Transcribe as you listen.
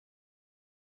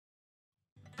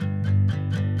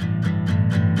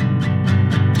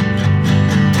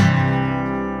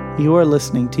You are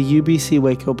listening to UBC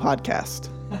Waco Podcast.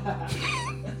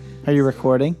 Are you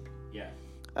recording? Yeah.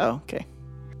 Oh, okay.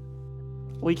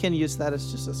 We can use that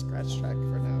as just a scratch track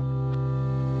for now.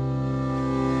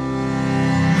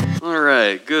 All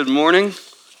right, good morning.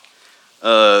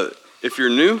 If you're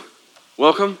new,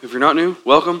 welcome. If you're not new,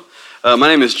 welcome. My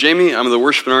name is Jamie. I'm the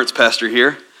worship and arts pastor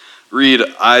here. Reed,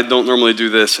 I don't normally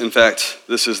do this. In fact,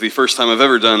 this is the first time I've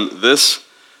ever done this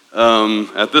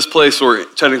at this place or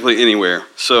technically anywhere.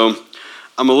 So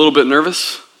I'm a little bit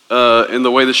nervous in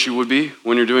the way that you would be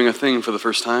when you're doing a thing for the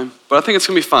first time, but I think it's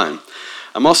going to be fine.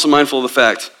 I'm also mindful of the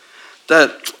fact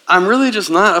that I'm really just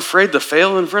not afraid to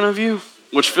fail in front of you,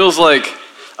 which feels like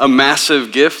a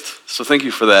massive gift, so thank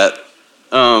you for that.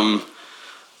 A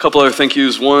couple other thank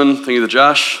yous. One, thank you to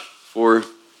Josh for,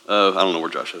 I don't know where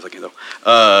Josh is, I can't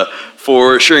know,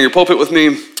 for sharing your pulpit with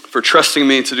me, for trusting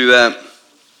me to do that.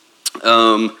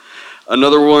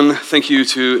 Another one, thank you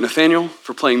to Nathaniel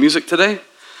for playing music today.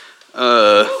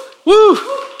 Woo!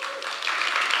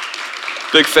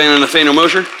 Big fan of Nathaniel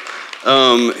Mosier.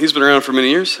 He's been around for many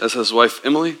years, as has his wife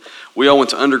Emily. We all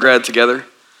went to undergrad together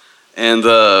and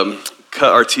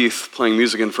cut our teeth playing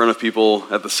music in front of people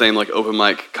at the same open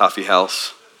mic coffee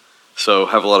house. So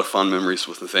have a lot of fond memories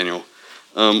with Nathaniel.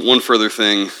 One further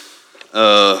thing.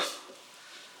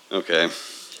 Okay.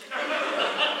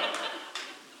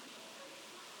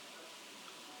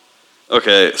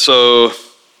 Okay, so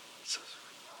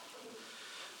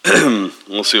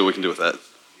we'll see what we can do with that.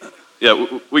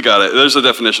 Yeah, we got it. There's a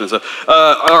definition. So,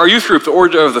 our youth group, the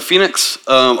Order of the Phoenix,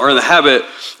 are in the habit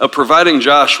of providing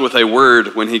Josh with a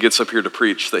word when he gets up here to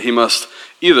preach that he must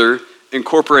either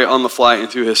incorporate on the fly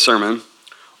into his sermon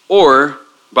or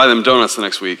buy them donuts the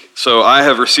next week. So I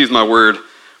have received my word,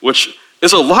 which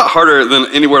is a lot harder than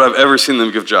any word I've ever seen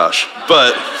them give Josh.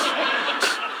 But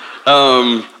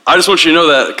I just want you to know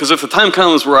that, because if the time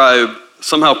comes where I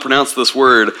somehow pronounce this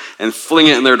word and fling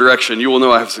it in their direction, you will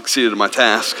know I have succeeded in my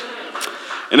task.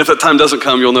 And if that time doesn't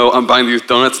come, you'll know I'm buying you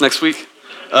donuts next week,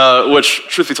 which,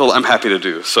 truth be told, I'm happy to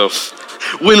do. So,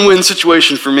 win-win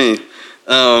situation for me.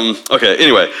 Okay,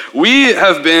 anyway, we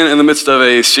have been in the midst of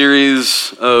a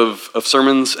series of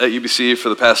sermons at UBC for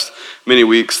the past many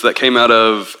weeks that came out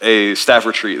of a staff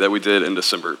retreat that we did in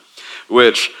December,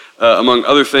 which, among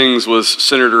other things, was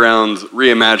centered around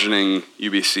reimagining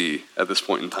UBC at this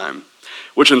point in time,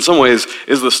 which in some ways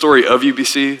is the story of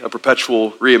UBC, a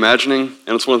perpetual reimagining,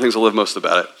 and it's one of the things I love most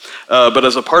about it. But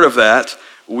as a part of that,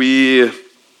 we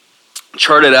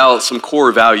charted out some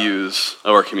core values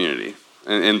of our community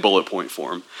in bullet point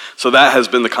form. So that has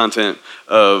been the content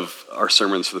of our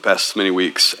sermons for the past many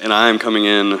weeks, and I'm coming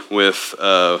in with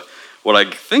what I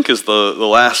think is the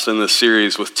last in this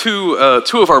series with two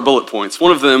of our bullet points.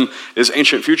 One of them is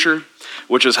ancient future,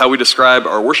 which is how we describe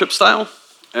our worship style,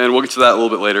 and we'll get to that a little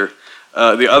bit later.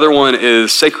 The other one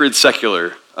is sacred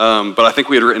secular, but I think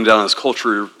we had written down as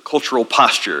cultural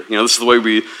posture. You know, this is the way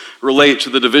we relate to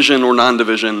the division or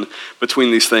non-division between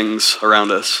these things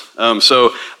around us. So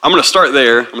I'm going to start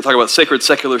there. I'm going to talk about sacred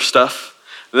secular stuff,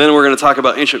 and then we're going to talk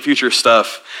about ancient future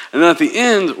stuff, and then at the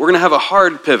end, we're going to have a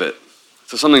hard pivot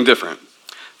to something different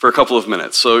for a couple of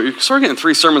minutes. So you're sort of getting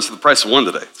 3 sermons for the price of 1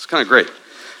 today. It's kind of great.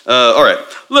 All right,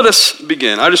 let us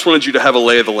begin. I just wanted you to have a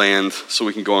lay of the land so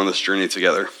we can go on this journey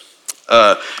together.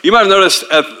 You might have noticed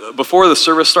before the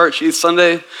service starts each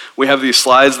Sunday, we have these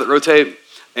slides that rotate,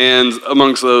 and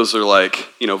amongst those are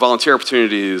volunteer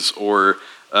opportunities or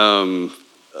upcoming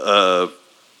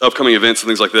events and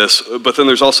things like this. But then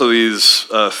there's also these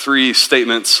 3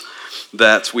 statements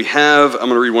that we have. I'm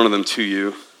going to read one of them to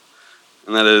you.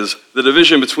 And that is, the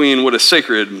division between what is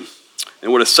sacred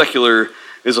and what is secular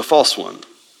is a false one.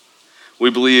 We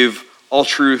believe all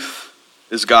truth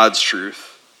is God's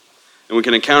truth. And we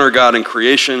can encounter God in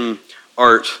creation,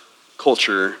 art,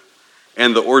 culture,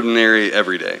 and the ordinary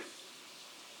everyday.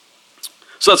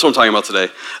 So that's what I'm talking about today.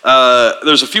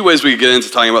 There's a few ways we could get into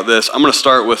talking about this. I'm going to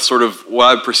start with sort of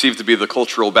what I perceive to be the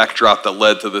cultural backdrop that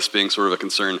led to this being sort of a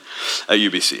concern at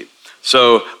UBC.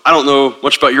 So I don't know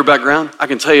much about your background. I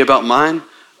can tell you about mine,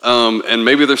 and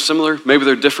maybe they're similar, maybe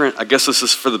they're different. I guess this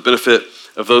is for the benefit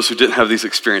of those who didn't have these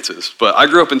experiences. But I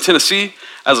grew up in Tennessee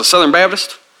as a Southern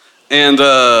Baptist, and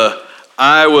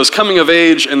I was coming of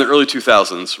age in the early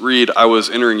 2000s. Reed, I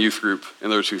was entering youth group in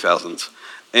the early 2000s,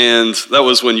 and that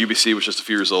was when UBC was just a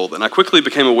few years old. And I quickly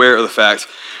became aware of the fact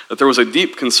that there was a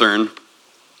deep concern,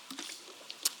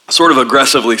 sort of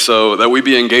aggressively so, that we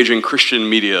be engaging Christian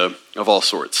media of all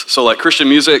sorts. So like Christian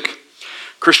music,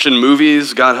 Christian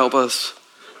movies, God help us,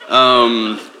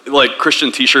 like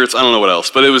Christian t-shirts, I don't know what else,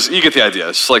 but you get the idea.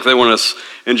 It's just like they want us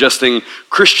ingesting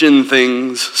Christian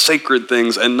things, sacred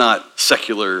things, and not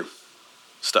secular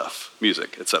stuff.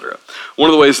 music, etc. One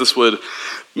of the ways this would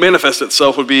manifest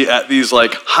itself would be at these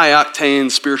like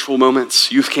high-octane spiritual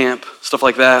moments, youth camp, stuff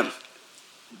like that.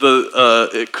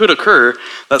 It could occur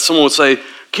that someone would say,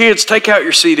 kids, take out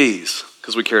your CDs,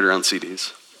 because we carried around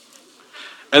CDs.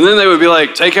 And then they would be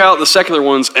like, take out the secular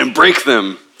ones and break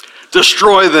them,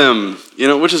 destroy them,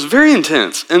 which is very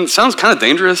intense and sounds kind of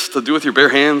dangerous to do with your bare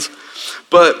hands.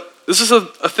 But this is a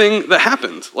thing that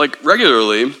happened, like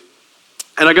regularly.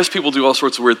 And I guess people do all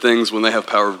sorts of weird things when they have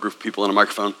power of a group of people and a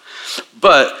microphone.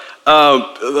 But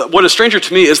what is stranger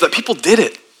to me is that people did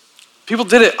it. People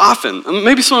did it often.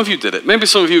 Maybe some of you did it. Maybe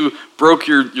some of you broke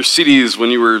your CDs when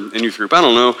you were in youth group. I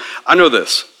don't know. I know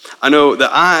this. I know that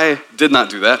I did not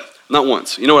do that, not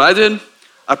once. You know what I did?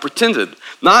 I pretended.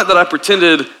 Not that I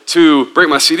pretended to break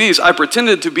my CDs. I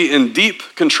pretended to be in deep,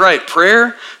 contrite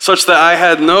prayer such that I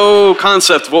had no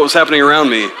concept of what was happening around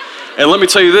me. And let me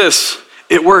tell you this,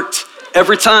 it worked.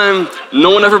 Every time, no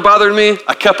one ever bothered me,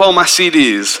 I kept all my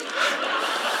CDs.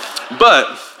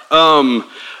 But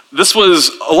this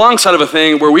was alongside of a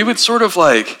thing where we would sort of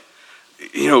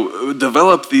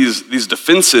develop these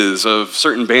defenses of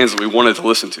certain bands that we wanted to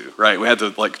listen to, right? We had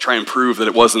to try and prove that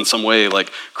it was in some way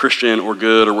Christian or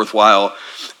good or worthwhile.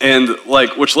 And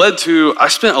which led to, I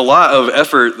spent a lot of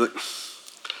effort,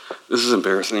 this is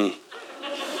embarrassing,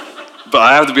 but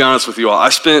I have to be honest with you all. I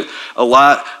spent a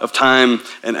lot of time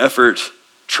and effort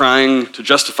trying to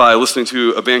justify listening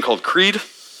to a band called Creed,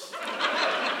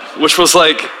 which was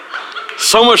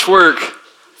so much work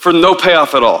for no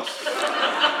payoff at all.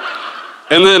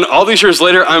 And then all these years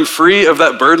later, I'm free of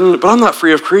that burden, but I'm not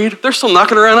free of Creed. They're still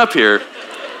knocking around up here.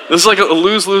 This is a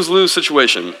lose-lose-lose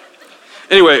situation.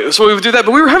 Anyway, so we would do that,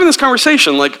 but we were having this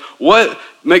conversation, what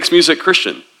makes music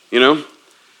Christian,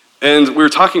 And we were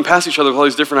talking past each other with all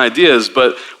these different ideas,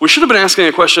 but we should have been asking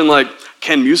a question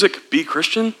can music be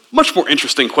Christian? Much more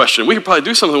interesting question. We could probably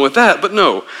do something with that, but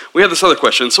no. We had this other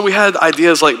question. So we had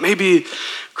ideas maybe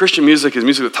Christian music is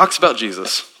music that talks about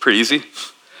Jesus. Pretty easy.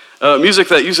 Music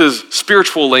that uses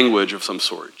spiritual language of some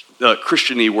sort.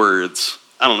 Christian-y words.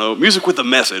 I don't know. Music with a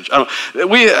message.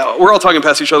 We're all talking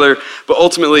past each other, but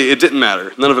ultimately it didn't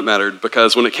matter. None of it mattered,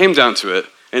 because when it came down to it,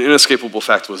 an inescapable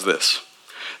fact was this.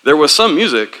 There was some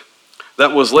music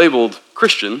that was labeled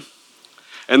Christian,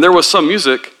 and there was some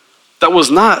music that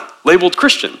was not labeled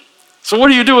Christian. So what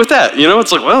do you do with that?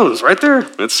 It's it's right there.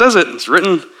 It says it. It's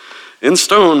written in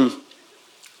stone.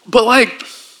 But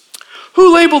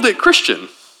who labeled it Christian?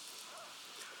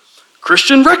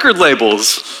 Christian record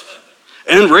labels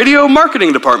and radio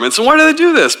marketing departments. And why do they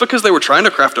do this? Because they were trying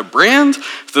to craft a brand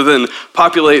to then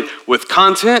populate with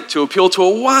content to appeal to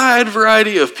a wide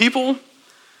variety of people,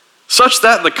 such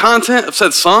that the content of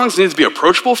said songs needs to be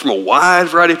approachable from a wide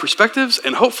variety of perspectives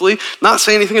and hopefully not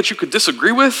say anything that you could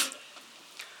disagree with.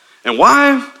 And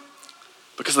why?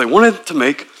 Because they wanted to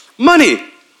make money.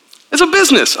 It's a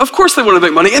business. Of course they wanted to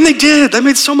make money, and they did. They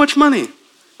made so much money.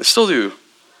 They still do.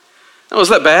 Now, was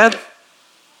that bad?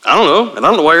 I don't know, and I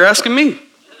don't know why you're asking me.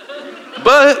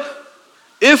 But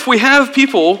if we have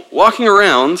people walking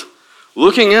around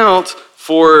looking out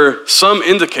for some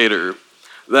indicator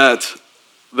that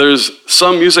there's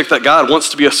some music that God wants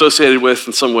to be associated with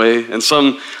in some way and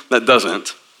some that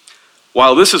doesn't,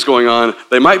 while this is going on,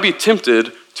 they might be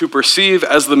tempted to perceive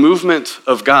as the movement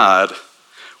of God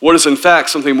what is in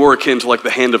fact something more akin to the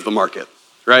hand of the market,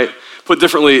 right? Put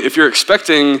differently, if you're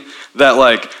expecting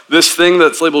that this thing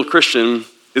that's labeled Christian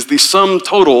is the sum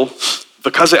total,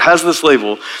 because it has this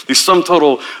label, the sum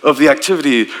total of the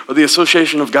activity or the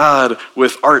association of God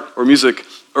with art or music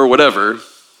or whatever,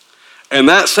 and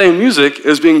that same music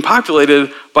is being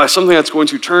populated by something that's going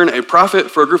to turn a profit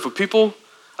for a group of people,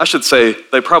 I should say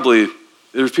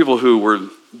there's people who were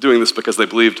doing this because they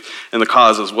believed in the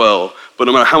cause as well, but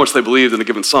no matter how much they believed in a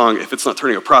given song, if it's not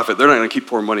turning a profit, they're not going to keep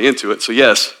pouring money into it. So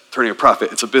yes, turning a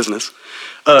profit, it's a business.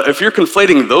 If you're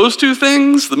conflating those two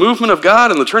things, the movement of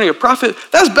God and the turning of profit,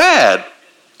 that's bad.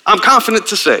 I'm confident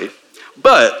to say.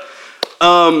 But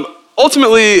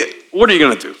ultimately, what are you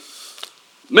going to do?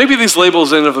 Maybe these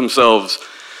labels in and of themselves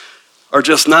are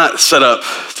just not set up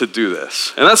to do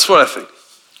this. And that's what I think.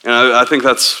 And I think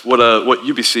that's what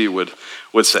UBC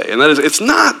would say. And that is, it's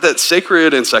not that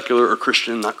sacred and secular or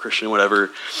Christian, not Christian,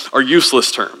 whatever, are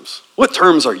useless terms. What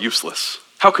terms are useless?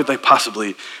 How could they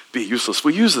possibly be useless?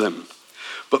 We use them.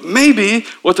 But maybe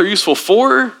what they're useful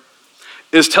for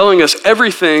is telling us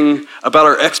everything about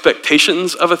our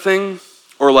expectations of a thing,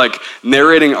 or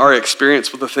narrating our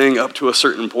experience with a thing up to a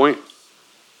certain point.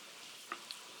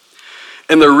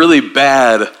 And they're really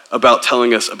bad about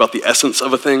telling us about the essence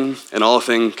of a thing and all a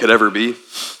thing could ever be.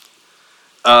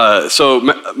 So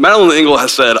Madeline Engel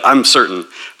has said, I'm certain,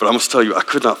 but I must tell you, I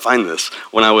could not find this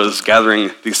when I was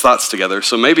gathering these thoughts together.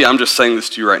 So maybe I'm just saying this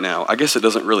to you right now. I guess it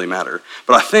doesn't really matter.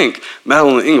 But I think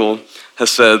Madeline Engel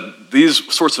has said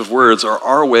these sorts of words are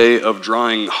our way of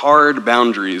drawing hard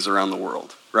boundaries around the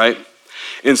world, right?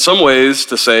 In some ways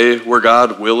to say where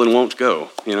God will and won't go,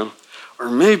 Or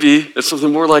maybe it's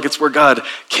something more like it's where God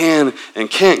can and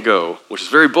can't go, which is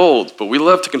very bold, but we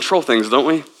love to control things, don't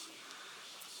we?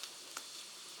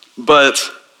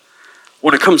 But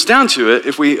when it comes down to it,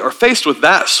 if we are faced with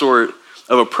that sort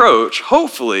of approach,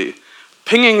 hopefully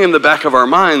pinging in the back of our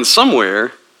minds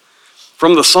somewhere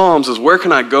from the Psalms is, where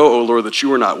can I go, O Lord, that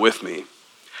you are not with me?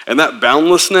 And that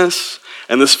boundlessness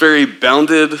and this very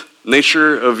bounded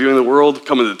nature of viewing the world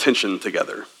come into tension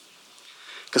together.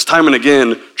 Because time and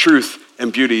again, truth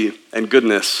and beauty and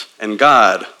goodness and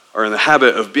God are in the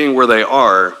habit of being where they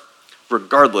are,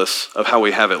 regardless of how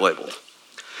we have it labeled.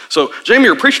 So, Jamie,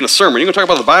 you're preaching a sermon. You going to talk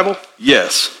about the Bible?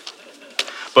 Yes.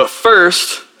 But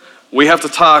first, we have to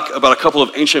talk about a couple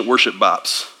of ancient worship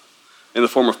bops in the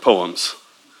form of poems.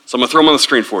 So I'm going to throw them on the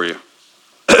screen for you.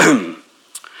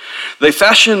 They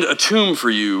fashioned a tomb for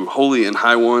you, holy and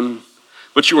high one,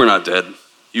 but you are not dead.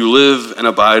 You live and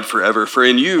abide forever, for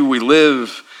in you we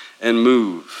live and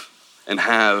move and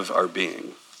have our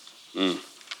being.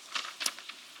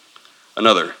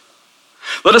 Another.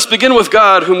 Let us begin with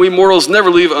God, whom we mortals never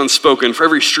leave unspoken, for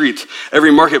every street,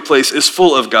 every marketplace is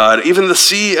full of God. Even the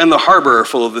sea and the harbor are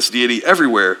full of this deity.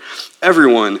 Everywhere,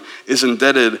 everyone is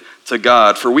indebted to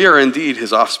God, for we are indeed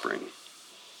his offspring.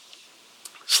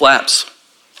 Slaps.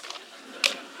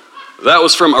 That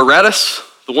was from Aratus.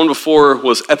 The one before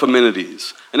was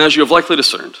Epimenides. And as you have likely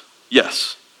discerned,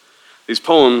 yes, these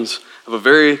poems have a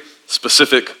very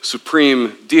specific,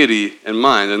 supreme deity in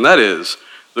mind, and that is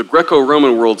the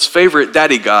Greco-Roman world's favorite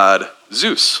daddy god,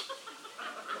 Zeus.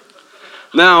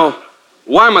 Now,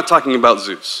 why am I talking about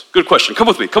Zeus? Good question. Come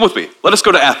with me. Let us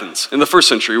go to Athens in the 1st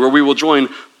century, where we will join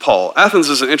Paul. Athens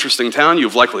is an interesting town.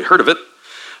 You've likely heard of it.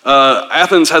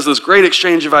 Athens has this great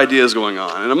exchange of ideas going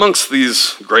on. And amongst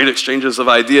these great exchanges of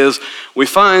ideas, we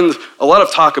find a lot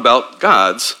of talk about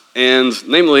gods. And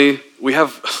namely, we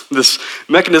have this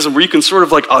mechanism where you can sort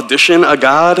of like audition a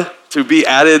god to be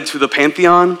added to the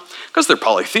pantheon. Because they're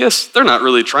polytheists. They're not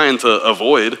really trying to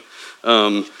avoid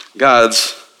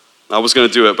gods. I was going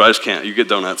to do it, but I just can't. You get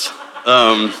donuts.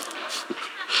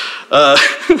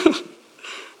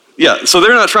 Yeah, so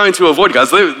they're not trying to avoid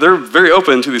gods. They're very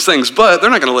open to these things, but they're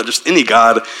not going to let just any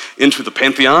god into the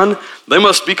pantheon. They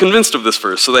must be convinced of this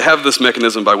first. So they have this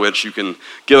mechanism by which you can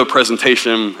give a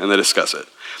presentation and they discuss it.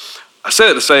 I say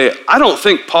that to say, I don't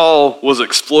think Paul was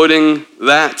exploiting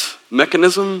that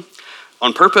mechanism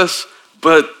on purpose,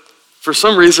 but for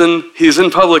some reason, he's in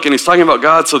public and he's talking about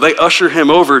God, so they usher him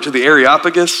over to the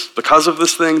Areopagus because of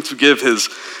this thing to give his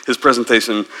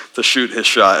presentation, to shoot his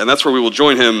shot. And that's where we will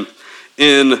join him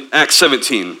in Acts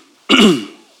 17.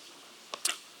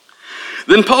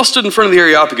 Then Paul stood in front of the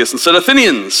Areopagus and said,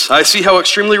 Athenians, I see how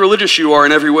extremely religious you are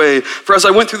in every way. For as I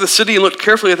went through the city and looked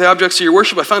carefully at the objects of your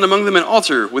worship, I found among them an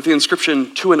altar with the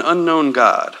inscription, to an unknown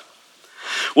God.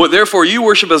 What therefore you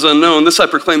worship as unknown, this I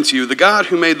proclaim to you, the God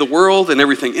who made the world and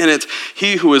everything in it,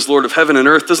 he who is Lord of heaven and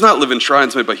earth, does not live in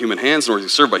shrines made by human hands, nor is he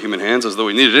served by human hands as though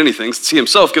he needed anything, since he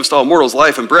himself gives to all mortals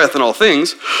life and breath and all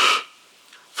things.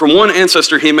 From one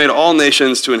ancestor he made all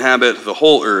nations to inhabit the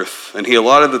whole earth, and he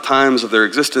allotted the times of their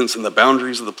existence and the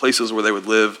boundaries of the places where they would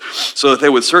live, so that they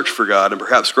would search for God and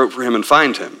perhaps grope for him and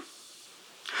find him.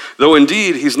 Though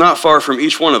indeed he's not far from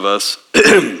each one of us,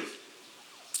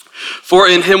 for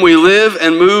in him we live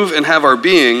and move and have our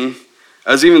being,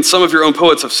 as even some of your own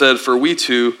poets have said, for we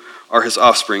too are his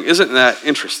offspring. Isn't that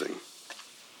interesting?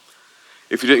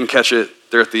 If you didn't catch it,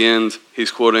 there at the end,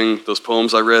 he's quoting those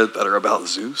poems I read that are about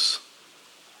Zeus.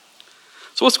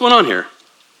 So what's going on here?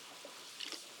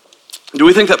 Do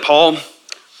we think that Paul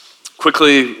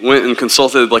quickly went and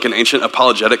consulted like an ancient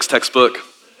apologetics textbook?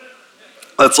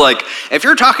 That's like, if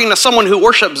you're talking to someone who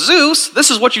worships Zeus, this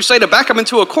is what you say to back them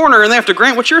into a corner and they have to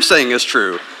grant what you're saying is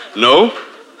true. No.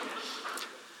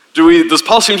 Does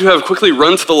Paul seem to have quickly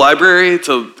run to the library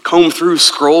to comb through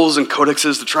scrolls and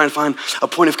codexes to try and find a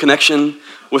point of connection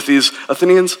with these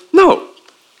Athenians? No.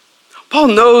 Paul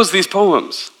knows these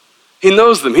poems. He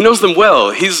knows them. He knows them well.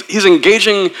 He's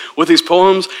engaging with these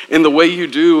poems in the way you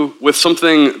do with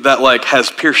something that like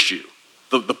has pierced you.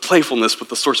 The playfulness with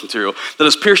the source material that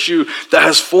has pierced you, that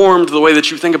has formed the way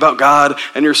that you think about God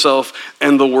and yourself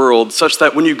and the world, such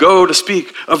that when you go to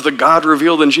speak of the God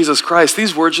revealed in Jesus Christ,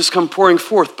 these words just come pouring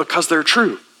forth because they're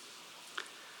true.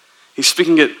 He's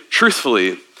speaking it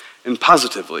truthfully and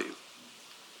positively.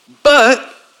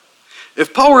 But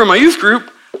if Paul were in my youth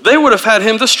group, they would have had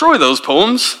him destroy those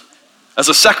poems as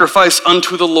a sacrifice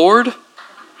unto the Lord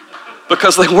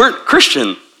because they weren't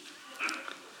Christian.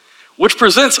 Which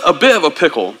presents a bit of a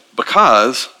pickle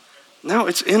because now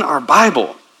it's in our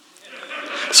Bible.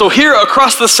 So here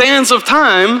across the sands of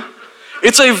time,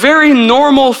 it's a very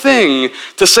normal thing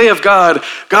to say of God,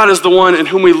 God is the one in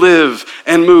whom we live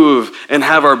and move and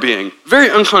have our being.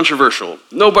 Very uncontroversial.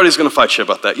 Nobody's going to fight you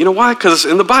about that. You know why? Because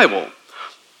it's in the Bible.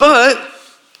 But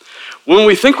when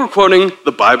we think we're quoting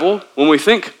the Bible, when we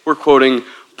think we're quoting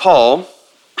Paul,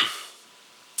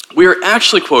 we are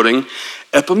actually quoting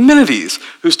Epimenides,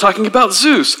 who's talking about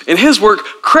Zeus in his work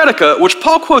Critica, which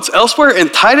Paul quotes elsewhere in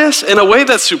Titus in a way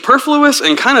that's superfluous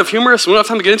and kind of humorous. We don't have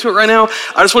time to get into it right now.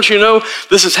 I just want you to know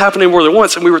this is happening more than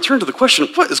once, and we return to the question,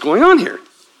 what is going on here?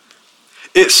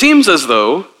 It seems as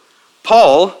though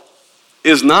Paul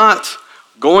is not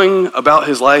going about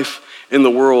his life in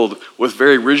the world with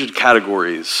very rigid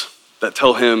categories that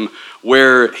tell him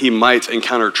where he might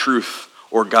encounter truth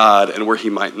or God and where he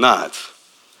might not.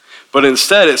 But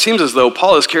instead, it seems as though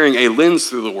Paul is carrying a lens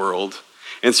through the world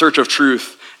in search of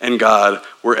truth and God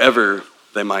wherever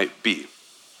they might be.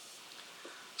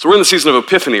 So we're in the season of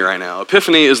Epiphany right now.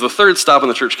 Epiphany is the third stop on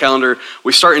the church calendar.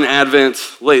 We start in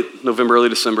Advent, late November, early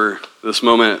December, this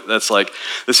moment that's like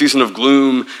the season of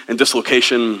gloom and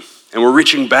dislocation, and we're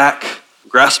reaching back,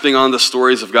 grasping on the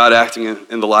stories of God acting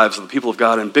in the lives of the people of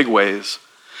God in big ways.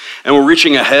 And we're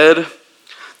reaching ahead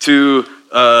to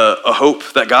a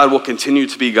hope that God will continue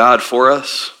to be God for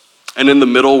us. And in the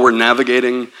middle, we're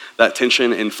navigating that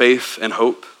tension in faith and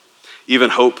hope, even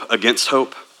hope against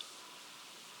hope.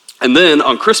 And then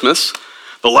on Christmas,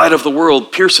 the light of the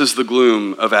world pierces the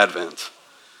gloom of Advent.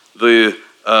 The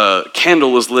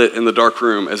candle is lit in the dark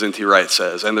room, as N.T. Wright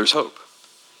says, and there's hope.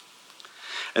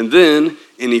 And then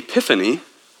in Epiphany,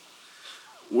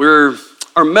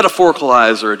 our metaphorical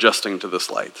eyes are adjusting to this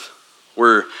light.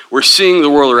 We're seeing the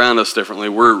world around us differently.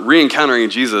 We're re-encountering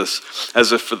Jesus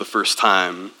as if for the first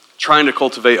time, trying to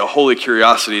cultivate a holy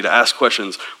curiosity to ask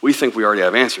questions we think we already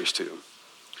have answers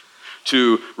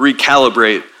to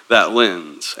recalibrate that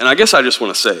lens. And I guess I just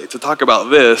want to say, to talk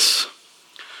about this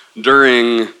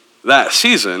during that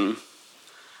season,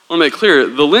 I want to make clear,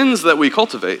 the lens that we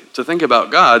cultivate to think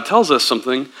about God tells us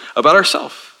something about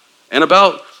ourselves and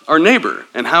about our neighbor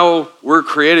and how we're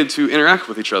created to interact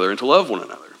with each other and to love one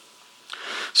another.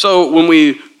 So when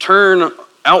we turn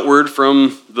outward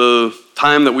from the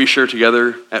time that we share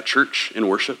together at church in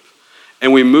worship,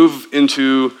 and we move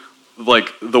into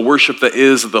like the worship that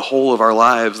is the whole of our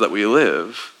lives that we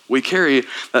live, we carry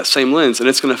that same lens, and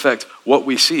it's going to affect what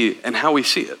we see and how we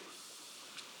see it.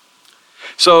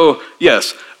 So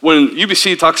yes, when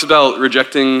UBC talks about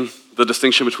rejecting the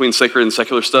distinction between sacred and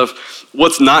secular stuff,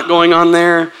 what's not going on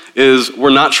there is we're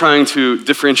not trying to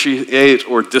differentiate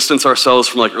or distance ourselves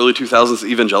from like early 2000s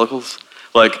evangelicals.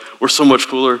 Like, we're so much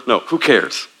cooler. No, who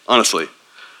cares, honestly?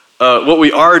 What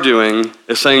we are doing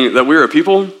is saying that we're a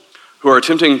people who are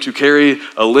attempting to carry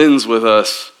a lens with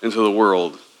us into the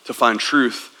world to find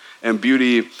truth and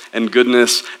beauty and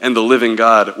goodness and the living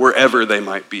God wherever they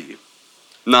might be,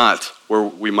 not where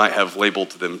we might have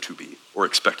labeled them to be or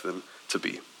expect them to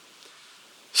be.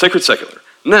 Sacred, secular.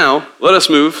 Now, let us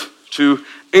move to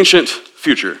ancient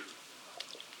future.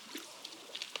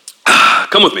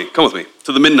 Come with me,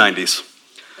 to the mid-90s.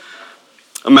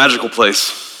 A magical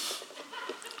place.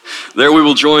 There we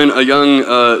will join a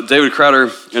young David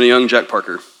Crowder and a young Jack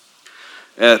Parker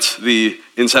at the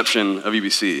inception of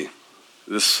UBC.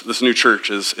 This new church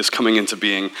is coming into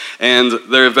being. And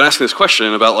they've been asking this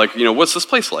question about, like, you know, what's this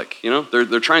place like? You know,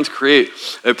 they're trying to create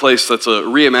a place that's a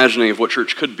reimagining of what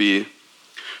church could be,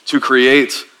 to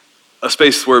create a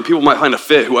space where people might find a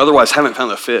fit who otherwise haven't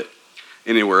found a fit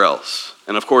anywhere else.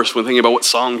 And of course, when thinking about what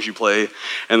songs you play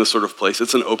and this sort of place,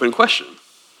 it's an open question.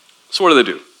 So what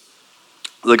do?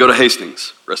 They go to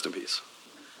Hastings, rest in peace.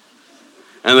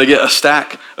 And they get a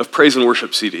stack of praise and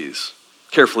worship CDs,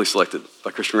 carefully selected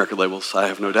by Christian record labels, I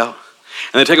have no doubt.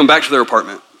 And they take them back to their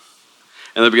apartment,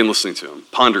 and they begin listening to them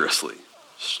ponderously,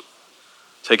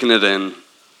 taking it in,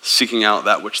 seeking out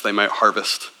that which they might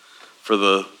harvest for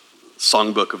the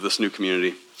songbook of this new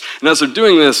community. And as they're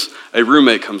doing this, a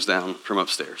roommate comes down from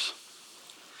upstairs.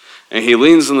 And he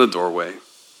leans in the doorway.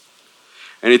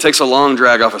 And he takes a long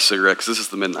drag off a cigarette, because this is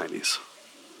the mid-90s.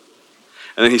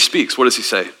 And then he speaks. What does he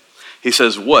say? He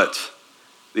says, "What,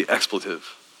 the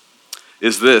expletive,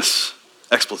 is this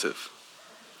expletive?"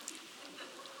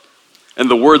 And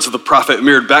the words of the prophet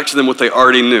mirrored back to them what they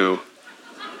already knew.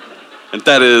 And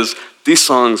that is, these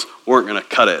songs weren't going to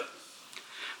cut it.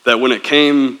 That when it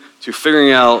came to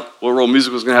figuring out what role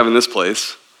music was going to have in this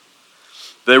place,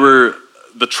 they were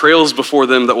the trails before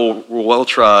them that were well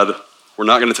trod were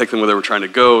not going to take them where they were trying to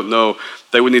go. No,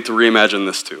 they would need to reimagine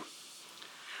this too.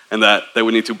 And that they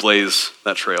would need to blaze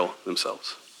that trail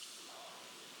themselves.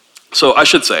 So I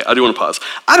should say, I do want to pause.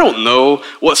 I don't know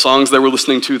what songs they were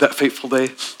listening to that fateful day,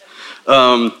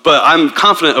 but I'm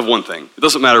confident of one thing. It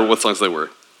doesn't matter what songs they were.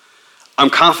 I'm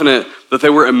confident that they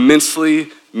were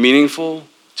immensely meaningful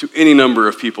to any number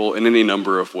of people in any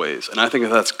number of ways. And I think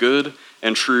that that's good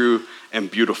and true and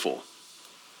beautiful.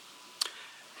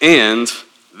 And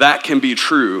that can be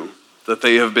true, that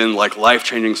they have been like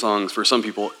life-changing songs for some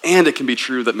people, and it can be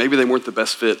true that maybe they weren't the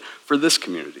best fit for this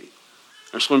community.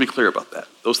 I just want to be clear about that.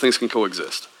 Those things can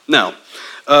coexist. Now,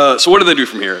 so what do they do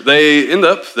from here?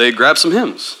 They grab some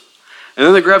hymns, and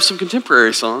then they grab some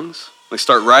contemporary songs. They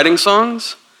start writing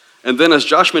songs, and then, as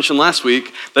Josh mentioned last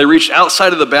week, they reached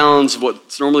outside of the bounds of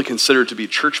what's normally considered to be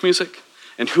church music,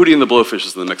 and Hootie and the Blowfish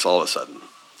is in the mix all of a sudden.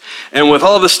 And with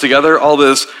all this together, all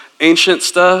this ancient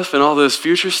stuff and all this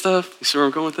future stuff, you see where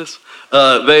I'm going with this?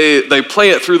 They play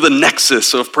it through the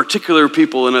nexus of particular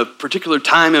people in a particular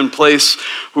time and place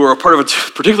who are a part of a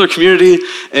particular community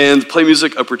and play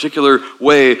music a particular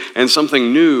way, and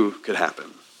something new could happen.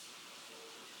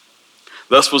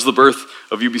 Thus was the birth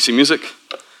of UBC Music,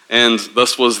 and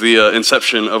thus was the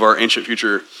inception of our ancient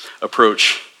future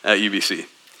approach at UBC.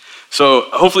 So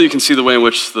hopefully you can see the way in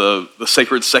which the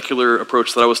sacred secular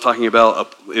approach that I was talking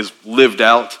about is lived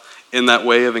out in that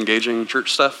way of engaging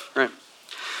church stuff, right?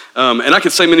 And I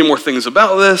could say many more things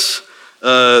about this,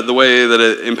 the way that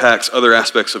it impacts other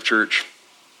aspects of church,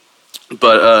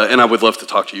 but and I would love to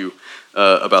talk to you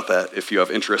about that if you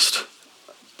have interest.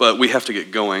 But we have to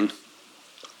get going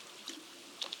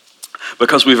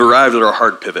because we've arrived at our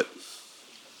hard pivot.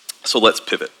 So let's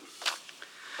pivot.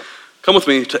 Come with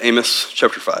me to Amos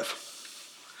chapter 5.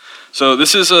 So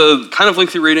this is a kind of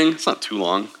lengthy reading. It's not too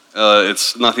long.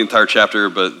 It's not the entire chapter,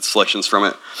 but it's selections from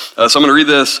it. So I'm going to read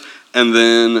this, and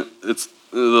then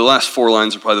the last 4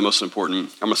 lines are probably the most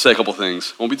important. I'm going to say a couple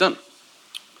things. We'll be done.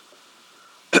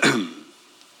 The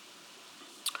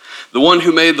one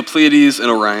who made the Pleiades and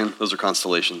Orion, those are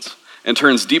constellations, and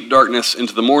turns deep darkness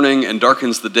into the morning and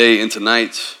darkens the day into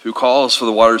night, who calls for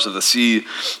the waters of the sea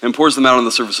and pours them out on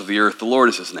the surface of the earth, the Lord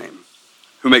is his name,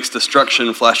 who makes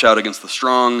destruction flash out against the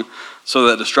strong, so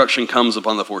that destruction comes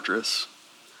upon the fortress.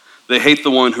 They hate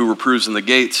the one who reproves in the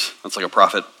gate, that's like a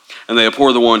prophet, and they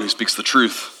abhor the one who speaks the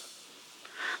truth.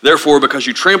 Therefore, because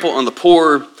you trample on the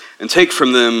poor and take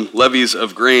from them levies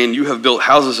of grain, you have built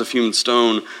houses of hewn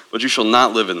stone, but you shall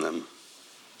not live in them.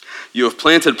 You have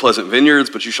planted pleasant vineyards,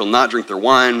 but you shall not drink their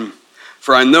wine.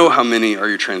 For I know how many are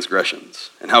your transgressions,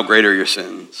 and how great are your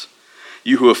sins.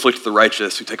 You who afflict the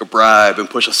righteous, who take a bribe and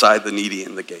push aside the needy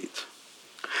in the gate.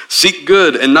 Seek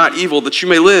good and not evil, that you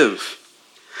may live.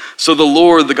 So the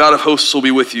Lord, the God of hosts, will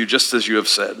be with you, just as you have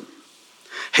said.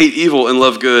 Hate evil and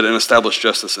love good, and establish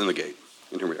justice in the gate.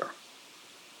 And here we are.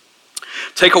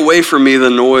 Take away from me the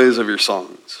noise of your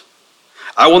songs.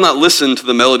 I will not listen to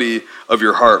the melody of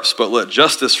your harps, but let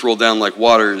justice roll down like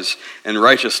waters, and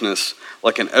righteousness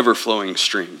like an ever-flowing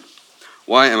stream.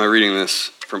 Why am I reading this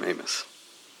from Amos?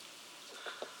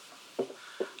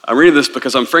 I'm reading this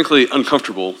because I'm frankly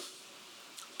uncomfortable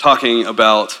talking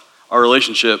about our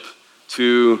relationship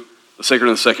to the sacred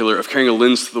and the secular, of carrying a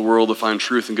lens to the world to find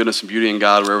truth and goodness and beauty in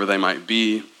God wherever they might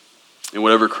be, in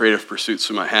whatever creative pursuits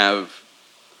we might have,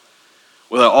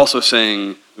 without also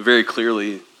saying very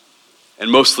clearly, and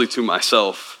mostly to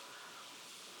myself,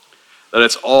 that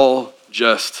it's all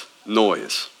just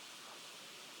noise.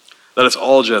 That it's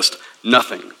all just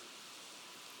nothing.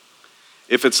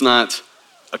 If it's not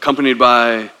accompanied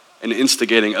by and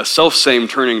instigating a self-same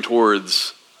turning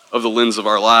towards of the lens of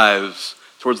our lives,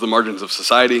 towards the margins of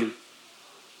society,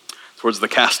 towards the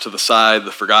cast to the side,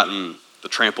 the forgotten, the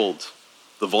trampled,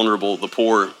 the vulnerable, the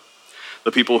poor,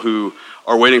 the people who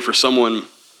are waiting for someone,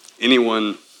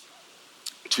 anyone,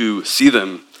 to see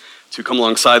them, to come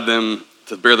alongside them,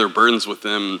 to bear their burdens with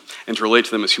them, and to relate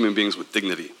to them as human beings with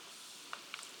dignity.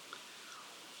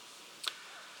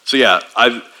 So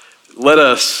let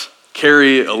us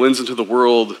carry a lens into the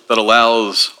world that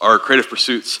allows our creative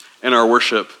pursuits and our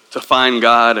worship to find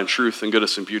God and truth and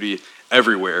goodness and beauty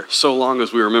everywhere, so long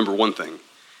as we remember one thing,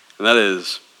 and that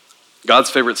is God's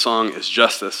favorite song is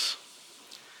Justice,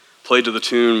 played to the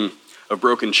tune of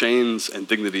broken chains and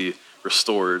dignity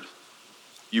restored.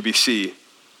 UBC,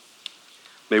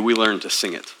 may we learn to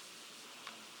sing it.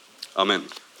 Amen.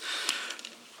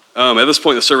 At this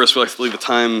point in the service, we'd like to leave a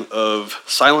time of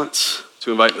silence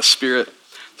to invite the Spirit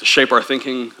to shape our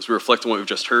thinking as we reflect on what we've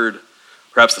just heard.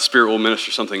 Perhaps the Spirit will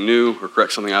minister something new or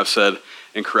correct something I've said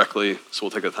incorrectly, so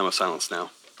we'll take that time of silence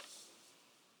now.